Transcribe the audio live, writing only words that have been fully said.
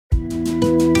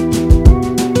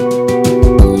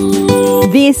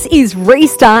This is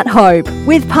Restart Hope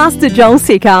with Pastor Joel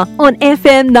Sicker on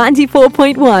FM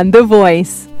 94.1 The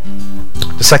Voice.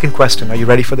 The second question, are you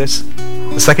ready for this?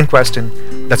 The second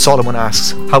question that Solomon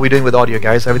asks. How are we doing with audio,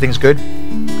 guys? Everything's good?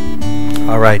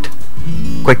 All right.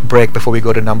 Quick break before we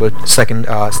go to the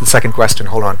second question.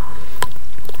 Hold on.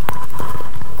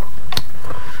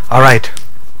 All right.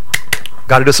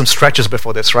 Got to do some stretches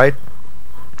before this, right?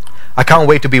 I can't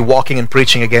wait to be walking and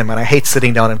preaching again, man. I hate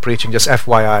sitting down and preaching, just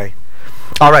FYI.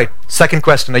 All right, second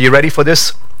question. Are you ready for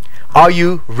this? Are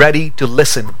you ready to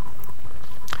listen?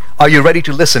 Are you ready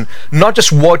to listen? Not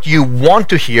just what you want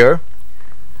to hear,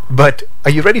 but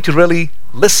are you ready to really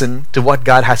listen to what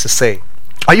God has to say?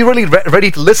 Are you really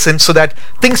ready to listen so that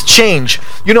things change?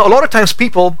 You know, a lot of times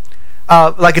people,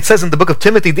 like it says in the book of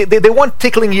Timothy, they want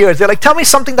tickling ears. They're like, tell me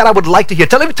something that I would like to hear.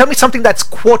 Tell me something that's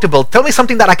quotable. Tell me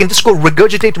something that I can just go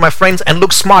regurgitate to my friends and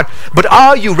look smart. But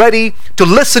are you ready to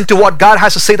listen to what God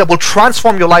has to say that will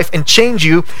transform your life and change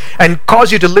you and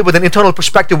cause you to live with an eternal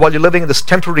perspective while you're living in this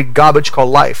temporary garbage called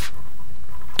life?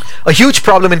 A huge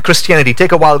problem in Christianity,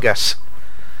 take a wild guess.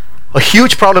 A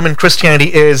huge problem in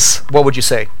Christianity is, what would you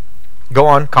say? Go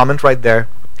on, comment right there.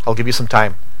 I'll give you some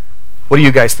time. What do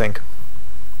you guys think?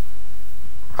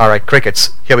 All right,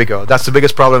 crickets. Here we go. That's the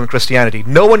biggest problem in Christianity.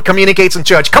 No one communicates in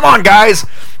church. Come on, guys,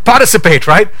 participate,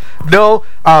 right? No.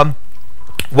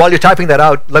 While you're typing that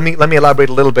out, let me elaborate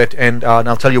a little bit, and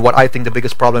I'll tell you what I think the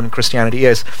biggest problem in Christianity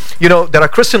is. You know, there are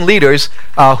Christian leaders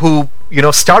who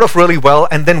start off really well,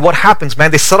 and then what happens, man?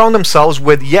 They surround themselves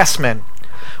with yes men,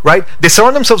 right? They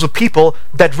surround themselves with people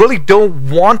that really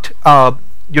don't want.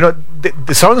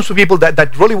 They surround themselves with people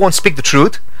that really won't speak the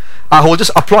truth. Who will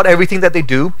just applaud everything that they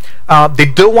do. They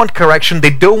don't want correction. They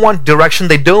don't want direction.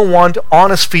 They don't want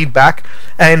honest feedback.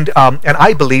 And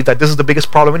I believe that this is the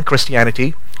biggest problem in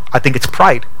Christianity. I think it's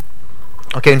pride.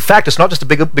 Okay, in fact, it's not just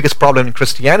the biggest problem in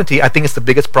Christianity. I think it's the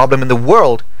biggest problem in the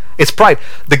world. It's pride.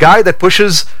 The guy that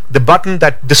pushes the button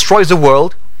that destroys the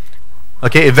world,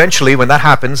 okay, eventually when that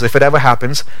happens, if it ever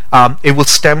happens, it will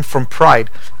stem from pride.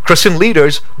 Christian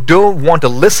leaders don't want to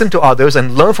listen to others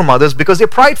and learn from others because they're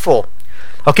prideful.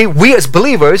 Okay, we as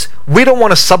believers, we don't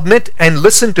want to submit and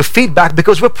listen to feedback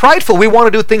because we're prideful. We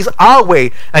want to do things our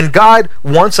way. And God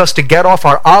wants us to get off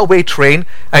our way train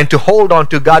and to hold on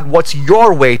to, God, what's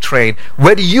your way train?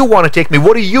 Where do you want to take me?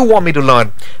 What do you want me to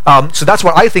learn? So that's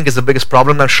what I think is the biggest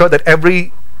problem. I'm sure that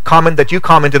every comment that you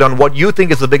commented on what you think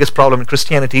is the biggest problem in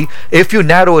Christianity, if you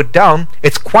narrow it down,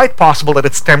 it's quite possible that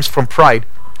it stems from pride.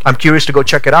 I'm curious to go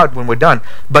check it out when we're done.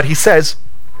 But he says,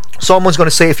 Solomon's going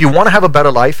to say, if you want to have a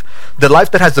better life, the life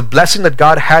that has the blessing that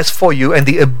God has for you and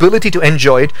the ability to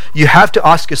enjoy it, you have to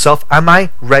ask yourself, am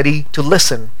I ready to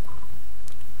listen?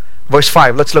 Verse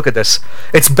 5, let's look at this.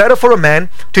 It's better for a man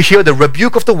to hear the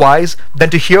rebuke of the wise than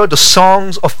to hear the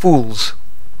songs of fools.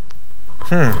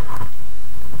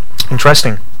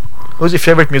 Interesting. Who's your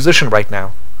favorite musician right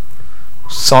now?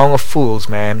 Song of fools,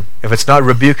 man. If it's not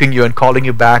rebuking you and calling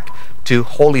you back to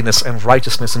holiness and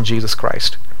righteousness in Jesus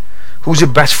Christ. Who's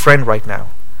your best friend right now?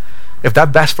 If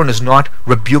that best friend is not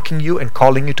rebuking you and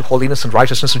calling you to holiness and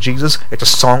righteousness of Jesus, it's a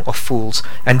song of fools.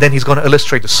 And then he's going to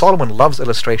illustrate this. Solomon loves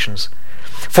illustrations.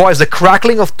 For as the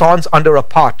crackling of thorns under a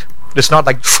pot, it's not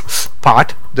like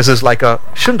pot. This is like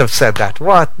shouldn't have said that.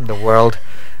 What in the world?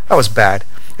 That was bad.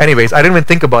 Anyways, I didn't even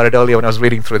think about it earlier when I was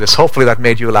reading through this. Hopefully that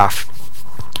made you laugh.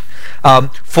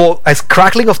 For as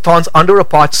crackling of thorns under a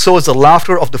pot, so is the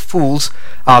laughter of the fools.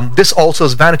 This also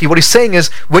is vanity. What he's saying is,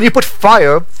 when you put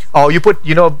fire, or you put,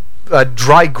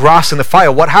 dry grass in the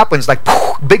fire, what happens? Like,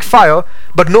 big fire,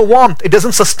 but no warmth. It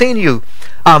doesn't sustain you.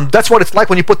 That's what it's like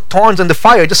when you put thorns in the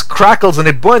fire. It just crackles and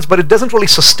it burns, but it doesn't really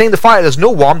sustain the fire. There's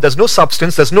no warmth, there's no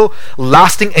substance, there's no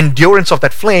lasting endurance of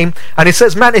that flame. And he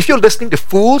says, man, if you're listening to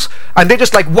fools, and they're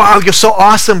just like, wow, you're so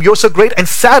awesome, you're so great, and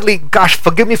sadly, gosh,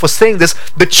 forgive me for saying this,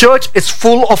 the church is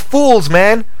full of fools,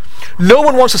 man. No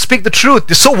one wants to speak the truth.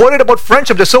 They're so worried about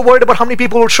friendship. They're so worried about how many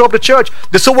people will show up to church.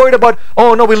 They're so worried about,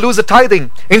 oh no, we'll lose the tithing.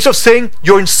 Instead of saying,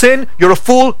 you're in sin, you're a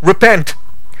fool, repent.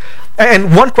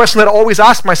 And one question that I always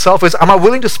ask myself is, am I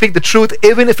willing to speak the truth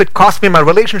even if it costs me my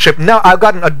relationship? Now, I've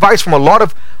gotten advice from a lot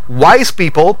of wise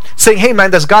people saying, hey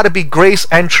man, there's got to be grace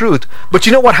and truth. But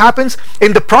you know what happens?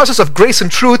 In the process of grace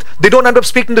and truth, they don't end up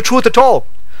speaking the truth at all.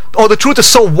 Or the truth is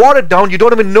so watered down, you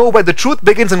don't even know where the truth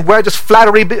begins and where just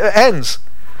flattery ends.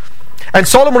 And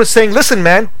Solomon is saying, listen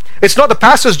man, it's not the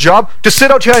pastor's job to sit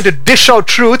out here and to dish out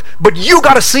truth, but you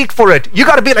got to seek for it. You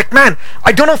got to be like, man,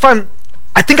 I don't know if I'm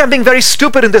I think I'm being very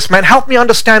stupid in this, man. Help me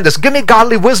understand this. Give me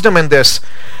godly wisdom in this.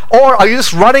 Or are you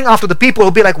just running after the people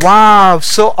who'll be like, wow,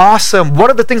 so awesome. One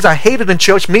of the things I hated in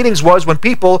church meetings was when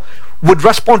people would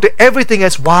respond to everything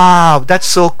as, wow, that's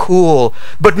so cool.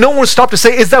 But no one would stop to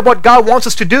say, is that what God wants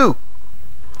us to do?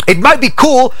 It might be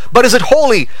cool, but is it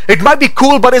holy? It might be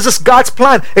cool, but is this God's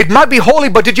plan? It might be holy,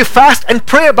 but did you fast and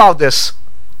pray about this?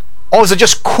 Or is it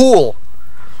just cool?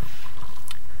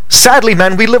 Sadly,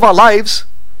 man, we live our lives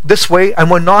this way,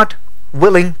 and we're not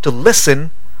willing to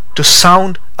listen to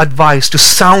sound advice, to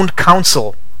sound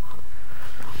counsel.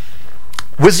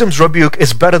 Wisdom's rebuke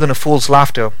is better than a fool's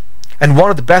laughter, and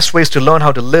one of the best ways to learn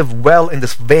how to live well in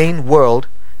this vain world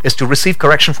is to receive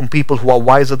correction from people who are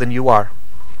wiser than you are.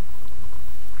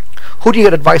 Who do you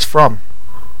get advice from?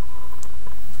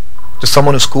 Just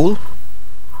someone who's cool?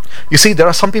 You see, there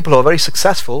are some people who are very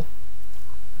successful,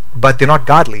 but they're not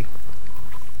godly.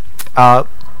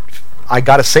 I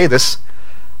gotta say this,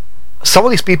 some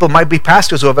of these people might be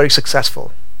pastors who are very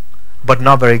successful, but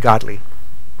not very godly.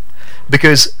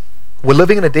 Because we're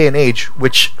living in a day and age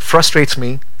which frustrates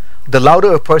me. The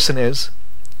louder a person is,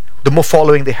 the more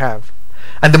following they have.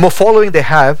 And the more following they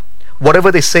have,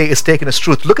 whatever they say is taken as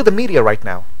truth. Look at the media right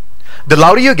now. The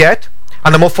louder you get,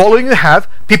 and the more following you have,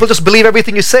 people just believe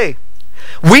everything you say.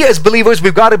 We as believers,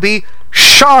 we've got to be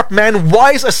sharp, man,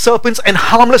 wise as serpents and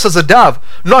harmless as a dove,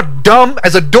 not dumb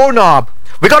as a doorknob.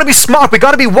 We got to be smart, we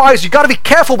got to be wise, you got to be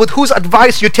careful with whose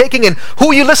advice you're taking and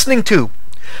who you're listening to.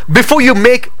 Before you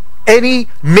make any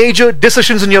major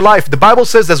decisions in your life, the Bible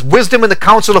says there's wisdom in the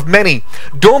counsel of many.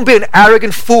 Don't be an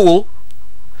arrogant fool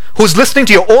who's listening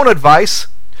to your own advice,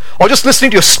 or just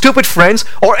listening to your stupid friends,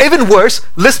 or even worse,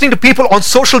 listening to people on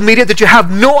social media that you have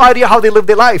no idea how they live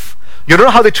their life. You don't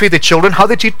know how they treat their children, how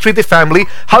they treat their family,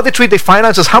 how they treat their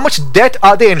finances, how much debt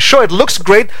are they in. Sure, it looks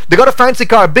great, they got a fancy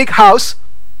car, a big house.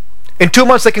 In 2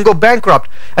 months they can go bankrupt,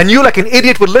 and you like an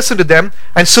idiot would listen to them,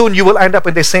 and soon you will end up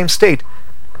in the same state.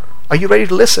 Are you ready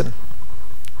to listen?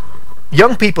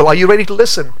 Young people, are you ready to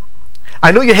listen?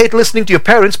 I know you hate listening to your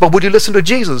parents, but would you listen to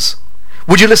Jesus?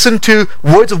 Would you listen to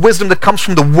words of wisdom that comes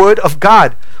from the Word of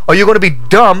God? Or are you going to be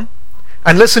dumb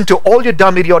and listen to all your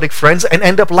dumb, idiotic friends and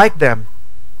end up like them?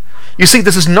 You see,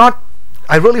 this is not,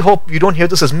 I really hope you don't hear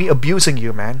this as me abusing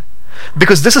you, man.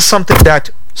 Because this is something that,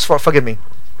 forgive me,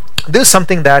 this is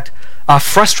something that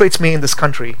frustrates me in this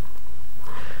country.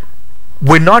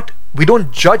 We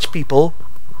don't judge people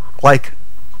like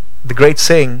the great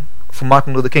saying from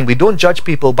Martin Luther King. We don't judge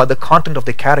people by the content of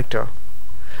their character.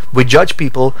 We judge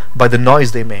people by the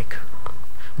noise they make.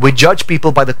 We judge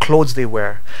people by the clothes they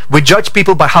wear. We judge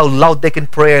people by how loud they can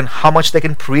pray and how much they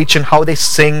can preach and how they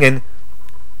sing. And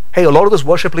hey, a lot of those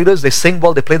worship leaders, they sing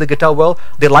well, they play the guitar well.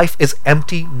 Their life is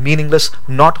empty, meaningless,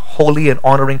 not holy and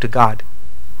honoring to God.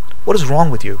 What is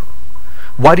wrong with you?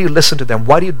 Why do you listen to them?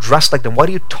 Why do you dress like them? Why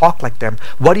do you talk like them?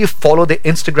 Why do you follow their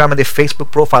Instagram and their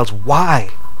Facebook profiles?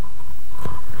 Why?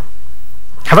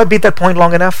 Have I beat that point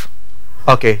long enough?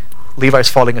 Okay. Levi's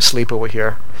falling asleep over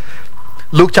here.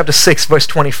 Luke chapter 6 verse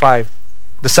 25.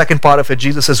 The second part of it,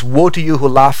 Jesus says, woe to you who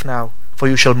laugh now, for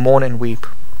you shall mourn and weep.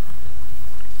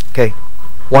 Okay,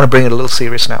 want to bring it a little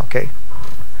serious now, okay?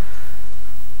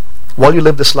 While you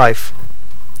live this life,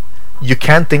 you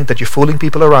can think that you're fooling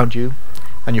people around you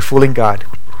and you're fooling God,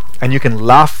 and you can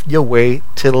laugh your way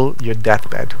till your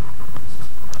deathbed.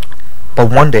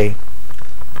 But one day,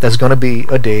 there's going to be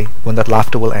a day when that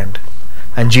laughter will end.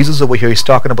 And Jesus over here is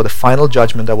talking about the final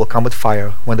judgment that will come with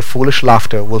fire, when the foolish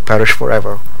laughter will perish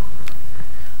forever.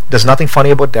 There's nothing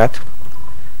funny about death,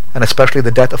 and especially the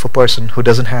death of a person who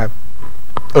doesn't have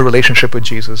a relationship with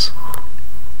Jesus.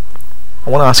 I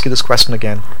want to ask you this question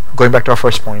again, going back to our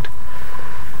first point.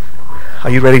 Are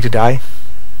you ready to die?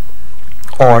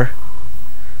 Or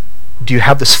do you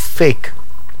have this fake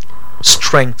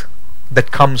strength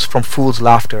that comes from fool's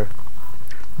laughter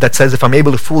that says, if I'm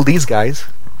able to fool these guys,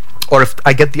 or if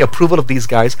I get the approval of these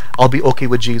guys, I'll be okay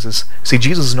with Jesus. See,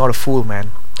 Jesus is not a fool,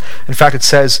 man. In fact, it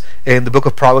says in the book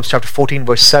of Proverbs chapter 14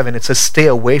 verse 7, it says, stay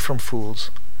away from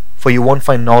fools, for you won't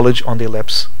find knowledge on their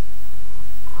lips.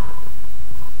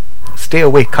 Stay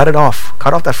away, cut it off.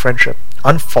 Cut off that friendship.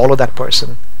 Unfollow that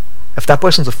person. If that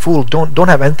person's a fool, don't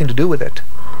have anything to do with it.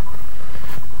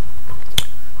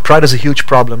 Pride is a huge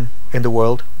problem in the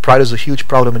world. Pride is a huge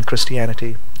problem in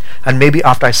Christianity. And maybe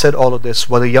after I said all of this,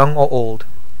 whether young or old,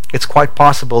 it's quite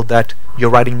possible that you're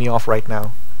writing me off right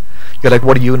now. You're like,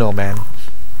 what do you know, man?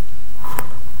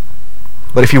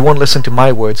 But if you won't listen to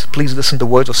my words, please listen to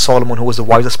the words of Solomon, who was the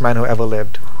wisest man who ever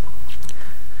lived.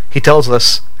 he tells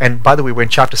us, and by the way, we're in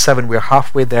chapter 7, we're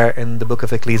halfway there in the book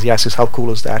of Ecclesiastes. How cool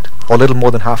is that? Or a little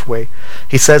more than halfway.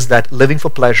 He says that living for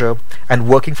pleasure and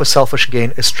working for selfish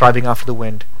gain is striving after the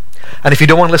wind. And if you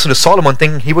don't want to listen to Solomon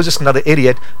thinking he was just another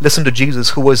idiot, listen to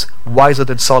Jesus, who was wiser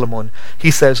than Solomon.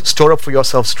 He says, store up for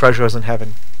yourselves treasures in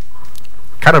heaven.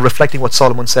 Kind of reflecting what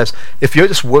Solomon says. If you're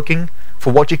just working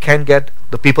for what you can get,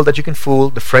 the people that you can fool,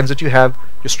 the friends that you have,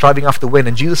 you're striving after the wind.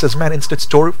 And Jesus says, man, instead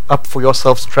store up for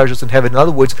yourselves treasures in heaven. In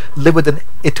other words, live with an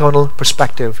eternal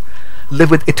perspective. Live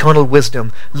with eternal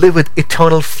wisdom. Live with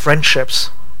eternal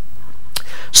friendships.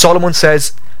 Solomon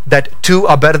says that two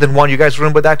are better than one. You guys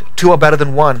remember that? Two are better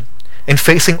than one in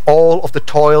facing all of the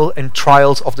toil and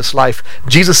trials of this life.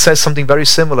 Jesus says something very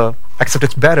similar, except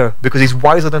it's better because he's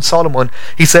wiser than Solomon.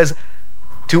 He says,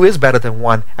 two is better than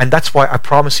one, and that's why I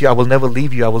promise you I will never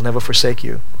leave you, I will never forsake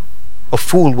you. A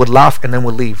fool would laugh and then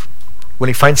will leave when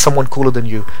he finds someone cooler than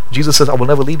you. Jesus says, I will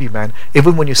never leave you, man.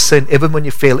 Even when you sin, even when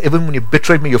you fail, even when you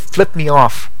betrayed me, you flipped me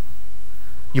off.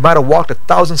 You might have walked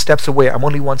 1,000 steps away, I'm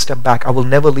only one step back. I will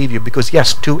never leave you, because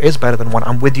yes, two is better than one.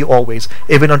 I'm with you always,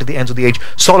 even unto the ends of the age.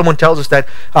 Solomon tells us that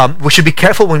we should be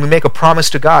careful when we make a promise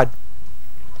to God,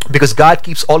 because God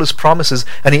keeps all his promises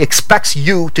and he expects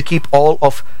you to keep all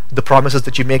of the promises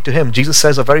that you make to him. Jesus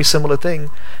says a very similar thing,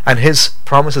 and his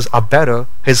promises are better.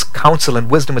 His counsel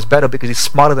and wisdom is better because he's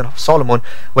smarter than Solomon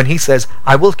when he says,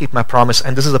 I will keep my promise.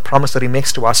 And this is a promise that he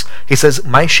makes to us. He says,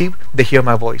 my sheep, they hear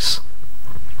my voice,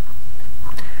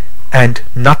 and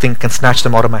nothing can snatch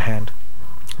them out of my hand.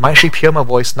 My sheep hear my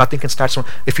voice, nothing can snatch them.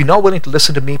 If you're not willing to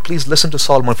listen to me, please listen to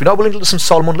Solomon. If you're not willing to listen to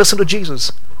Solomon, listen to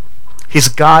Jesus. He's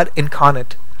God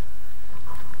incarnate,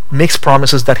 makes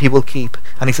promises that he will keep,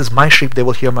 and he says, my sheep, they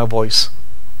will hear my voice.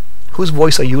 Whose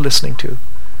voice are you listening to?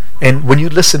 And when you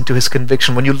listen to his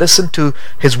conviction, when you listen to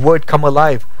his word come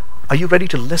alive, are you ready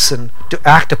to listen, to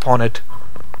act upon it?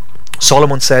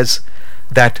 Solomon says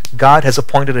that God has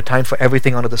appointed a time for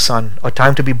everything under the sun, a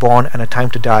time to be born and a time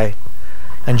to die.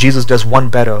 And Jesus does one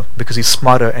better because he's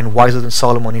smarter and wiser than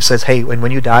Solomon. He says, hey,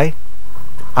 when you die,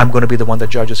 I'm going to be the one that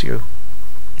judges you.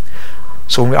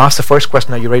 So when we ask the first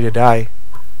question, are you ready to die?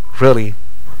 Really,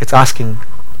 it's asking,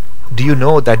 do you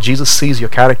know that Jesus sees your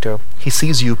character? He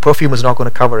sees you. Perfume is not going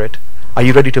to cover it. Are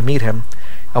you ready to meet him?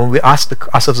 And when we ask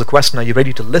ourselves the question, are you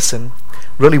ready to listen?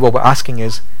 Really what we're asking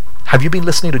is, have you been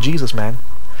listening to Jesus, man?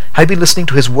 Have you been listening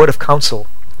to his word of counsel?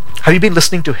 Have you been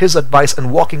listening to his advice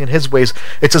and walking in his ways?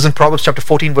 It says in Proverbs chapter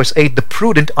 14 verse 8, the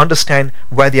prudent understand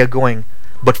where they are going,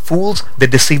 but fools, they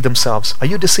deceive themselves. Are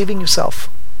you deceiving yourself?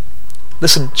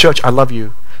 Listen, church, I love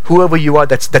you. Whoever you are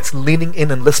that's leaning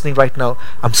in and listening right now,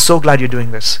 I'm so glad you're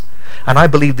doing this. And I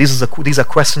believe these are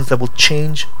questions that will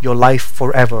change your life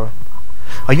forever.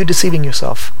 Are you deceiving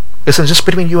yourself? Listen, just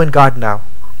between you and God now.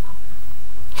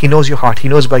 He knows your heart. He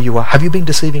knows where you are. Have you been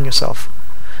deceiving yourself?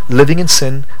 Living in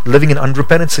sin, living in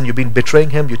unrepentant sin, you've been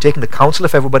betraying him, you're taking the counsel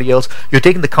of everybody else, you're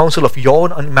taking the counsel of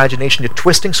your own imagination, you're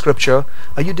twisting scripture.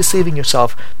 Are you deceiving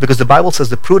yourself? Because the Bible says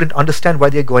the prudent understand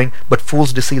where they're going, but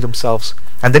fools deceive themselves.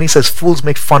 And then he says fools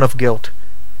make fun of guilt,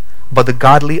 but the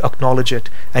godly acknowledge it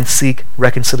and seek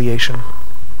reconciliation.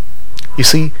 You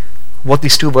see, what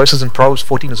these two verses in Proverbs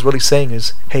 14 is really saying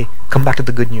is, hey, come back to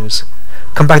the good news.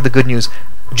 Come back to the good news.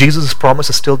 Jesus' promise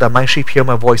is still that my sheep hear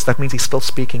my voice. That means he's still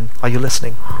speaking. Are you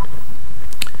listening?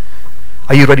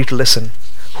 Are you ready to listen?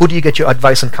 Who do you get your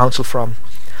advice and counsel from?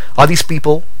 Are these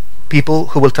people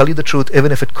who will tell you the truth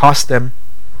even if it costs them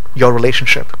your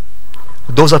relationship?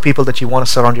 Those are people that you want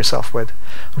to surround yourself with.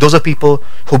 Those are people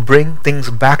who bring things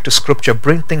back to scripture,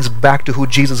 bring things back to who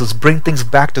Jesus is, bring things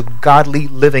back to godly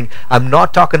living. I'm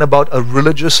not talking about a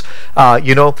religious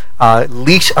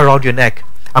leash around your neck.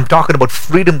 I'm talking about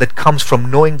freedom that comes from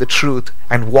knowing the truth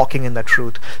and walking in that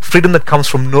truth. Freedom that comes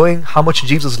from knowing how much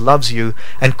Jesus loves you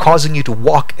and causing you to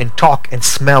walk and talk and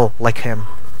smell like him.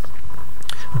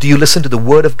 Do you listen to the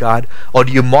word of God, or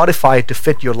do you modify it to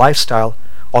fit your lifestyle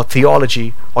or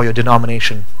theology or your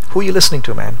denomination? Who are you listening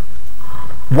to, man?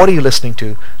 What are you listening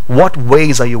to? What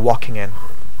ways are you walking in?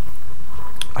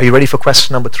 Are you ready for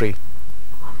question number 3?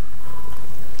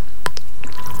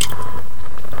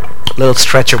 Little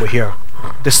stretch over here.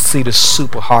 This seat is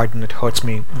super hard and it hurts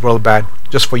me real bad.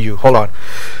 Just for you. Hold on.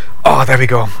 Oh, there we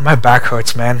go. My back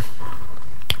hurts, man.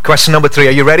 Question number 3.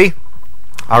 Are you ready?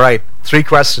 Alright. 3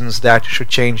 questions that should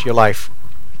change your life.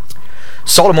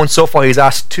 Solomon, so far, he's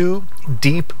asked 2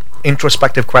 deep,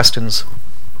 introspective questions.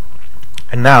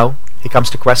 And now, he comes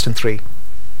to question 3.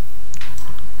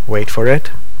 Wait for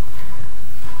it.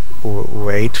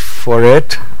 Wait for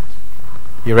it.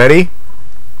 You ready?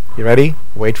 You ready?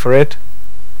 Wait for it.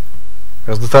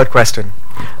 Here's the 3rd question.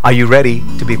 Are you ready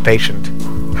to be patient?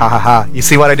 Ha ha ha. You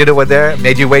see what I did over there?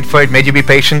 Made you wait for it, made you be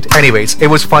patient. Anyways, it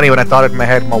was funny when I thought it in my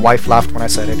head. My wife laughed when I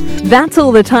said it. That's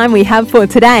all the time we have for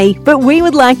today, but we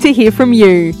would like to hear from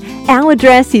you. Our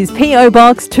address is P.O.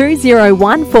 Box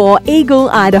 2014, Eagle,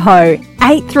 Idaho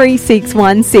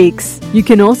 83616. You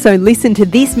can also listen to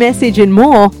this message and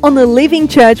more on the Living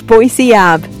Church Boise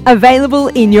app, available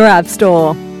in your app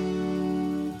store.